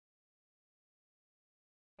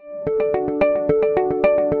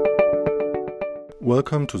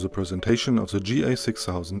Welcome to the presentation of the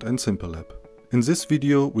GA6000 and SIMPLELAB. In this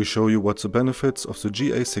video we show you what the benefits of the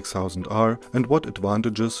GA6000 are and what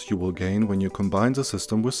advantages you will gain when you combine the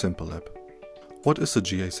system with SIMPLELAB. What is the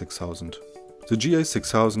GA6000? The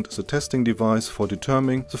GA6000 is a testing device for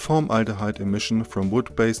determining the formaldehyde emission from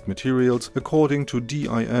wood-based materials according to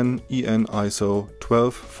DIN EN ISO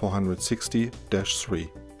 12460-3.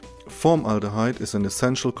 Formaldehyde is an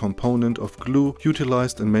essential component of glue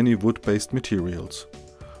utilized in many wood-based materials.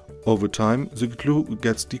 Over time, the glue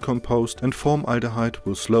gets decomposed and formaldehyde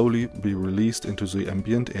will slowly be released into the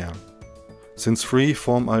ambient air. Since free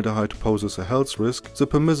formaldehyde poses a health risk, the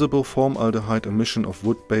permissible formaldehyde emission of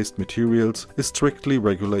wood-based materials is strictly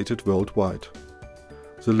regulated worldwide.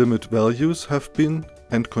 The limit values have been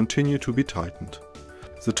and continue to be tightened.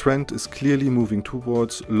 The trend is clearly moving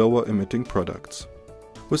towards lower emitting products.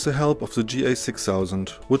 With the help of the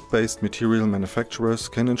GA6000, wood-based material manufacturers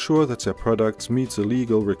can ensure that their products meet the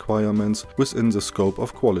legal requirements within the scope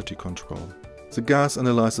of quality control. The gas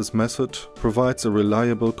analysis method provides a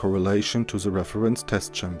reliable correlation to the reference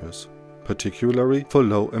test chambers, particularly for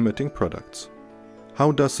low-emitting products.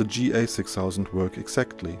 How does the GA6000 work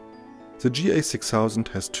exactly? The GA6000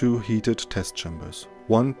 has two heated test chambers.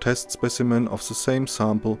 One test specimen of the same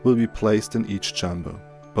sample will be placed in each chamber.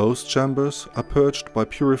 Both chambers are purged by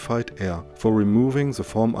purified air for removing the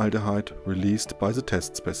formaldehyde released by the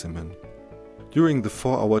test specimen. During the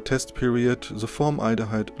 4-hour test period, the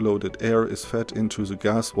formaldehyde-loaded air is fed into the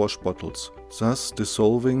gas wash bottles, thus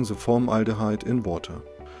dissolving the formaldehyde in water.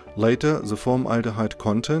 Later, the formaldehyde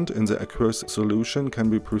content in the aqueous solution can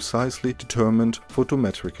be precisely determined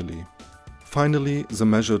photometrically. Finally, the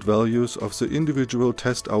measured values of the individual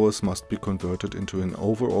test hours must be converted into an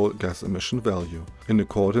overall gas emission value, in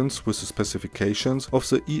accordance with the specifications of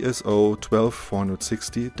the ISO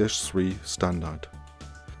 12460-3 standard.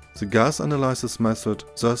 The gas analysis method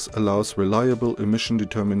thus allows reliable emission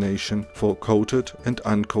determination for coated and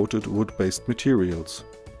uncoated wood-based materials.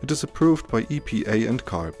 It is approved by EPA and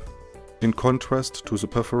CARB. In contrast to the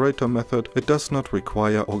perforator method, it does not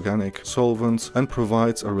require organic solvents and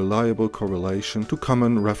provides a reliable correlation to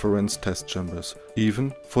common reference test chambers,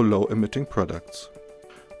 even for low-emitting products.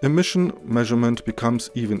 Emission measurement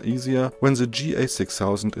becomes even easier when the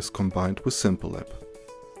GA6000 is combined with SIMPLELAB.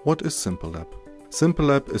 What is SIMPLELAB?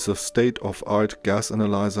 SIMPLELAB is a state-of-the-art gas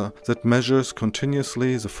analyzer that measures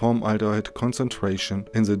continuously the formaldehyde concentration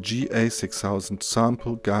in the GA6000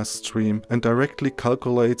 sample gas stream and directly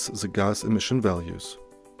calculates the gas emission values.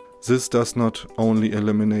 This does not only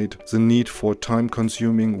eliminate the need for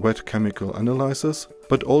time-consuming wet chemical analysis,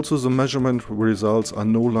 but also the measurement results are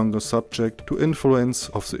no longer subject to influence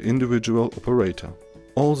of the individual operator.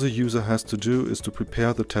 All the user has to do is to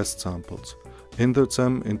prepare the test samples, insert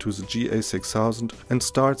them into the GA6000 and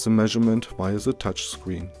start the measurement via the touch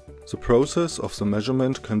screen. The process of the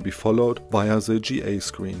measurement can be followed via the GA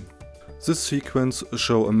screen. This sequence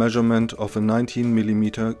shows a measurement of a 19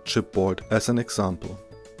 mm chipboard as an example.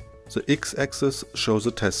 The x-axis shows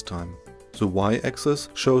the test time. The y-axis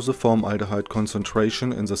shows the formaldehyde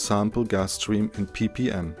concentration in the sample gas stream in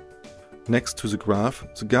ppm. Next to the graph,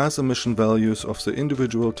 the gas emission values of the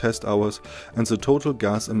individual test hours and the total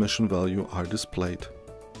gas emission value are displayed.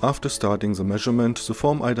 After starting the measurement, the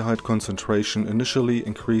formaldehyde concentration initially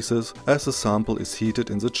increases as the sample is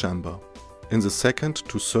heated in the chamber. In the second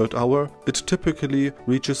to third hour, it typically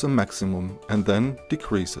reaches a maximum and then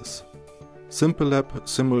decreases. SIMPLELAB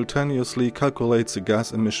simultaneously calculates the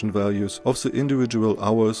gas emission values of the individual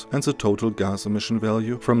hours and the total gas emission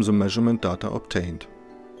value from the measurement data obtained.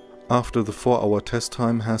 After the 4-hour test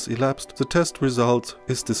time has elapsed, the test result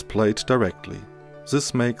is displayed directly.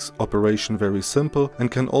 This makes operation very simple and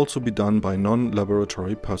can also be done by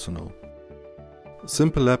non-laboratory personnel.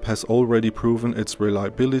 SIMPLELAB has already proven its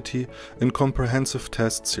reliability in comprehensive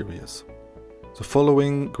test series. The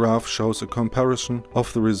following graph shows a comparison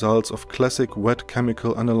of the results of classic wet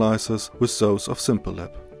chemical analysis with those of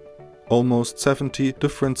SIMPLELAB. Almost 70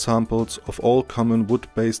 different samples of all common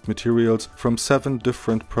wood-based materials from 7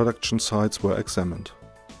 different production sites were examined.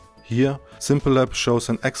 Here, SIMPLELAB shows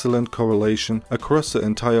an excellent correlation across the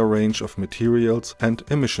entire range of materials and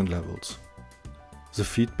emission levels. The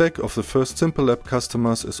feedback of the first SIMPLELAB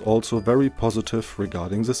customers is also very positive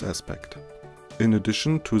regarding this aspect. In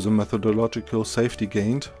addition to the methodological safety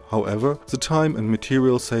gained, however, the time and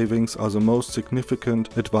material savings are the most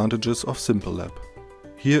significant advantages of SIMPLELAB.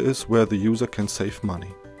 Here is where the user can save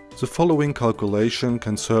money. The following calculation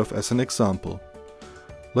can serve as an example.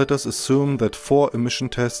 Let us assume that 4 emission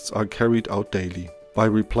tests are carried out daily. By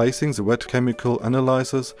replacing the wet chemical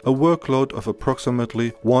analyzers, a workload of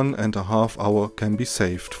approximately 1.5 hours can be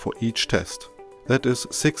saved for each test. that is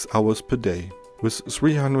 6 hours per day. With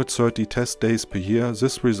 330 test days per year,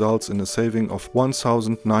 this results in a saving of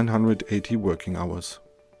 1980 working hours.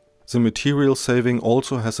 The material saving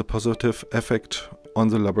also has a positive effect on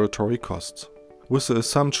the laboratory costs. With the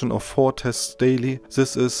assumption of 4 tests daily,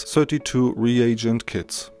 this is 32 reagent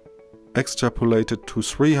kits. Extrapolated to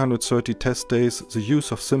 330 test days, the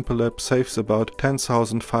use of SIMPLELAB saves about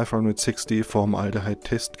 10,560 formaldehyde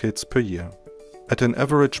test kits per year. At an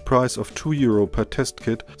average price of €2 per test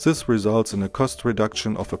kit, this results in a cost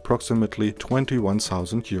reduction of approximately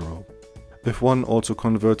 €21,000. If one also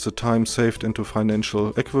converts the time saved into financial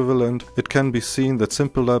equivalent, it can be seen that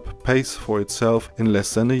SIMPLELAB pays for itself in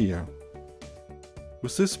less than a year.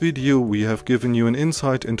 With this video we have given you an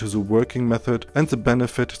insight into the working method and the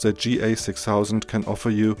benefit that GA6000 can offer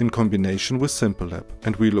you in combination with SIMPLELAB,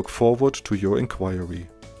 and we look forward to your inquiry.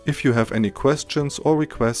 If you have any questions or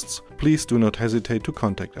requests, please do not hesitate to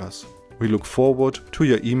contact us. We look forward to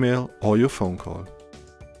your email or your phone call.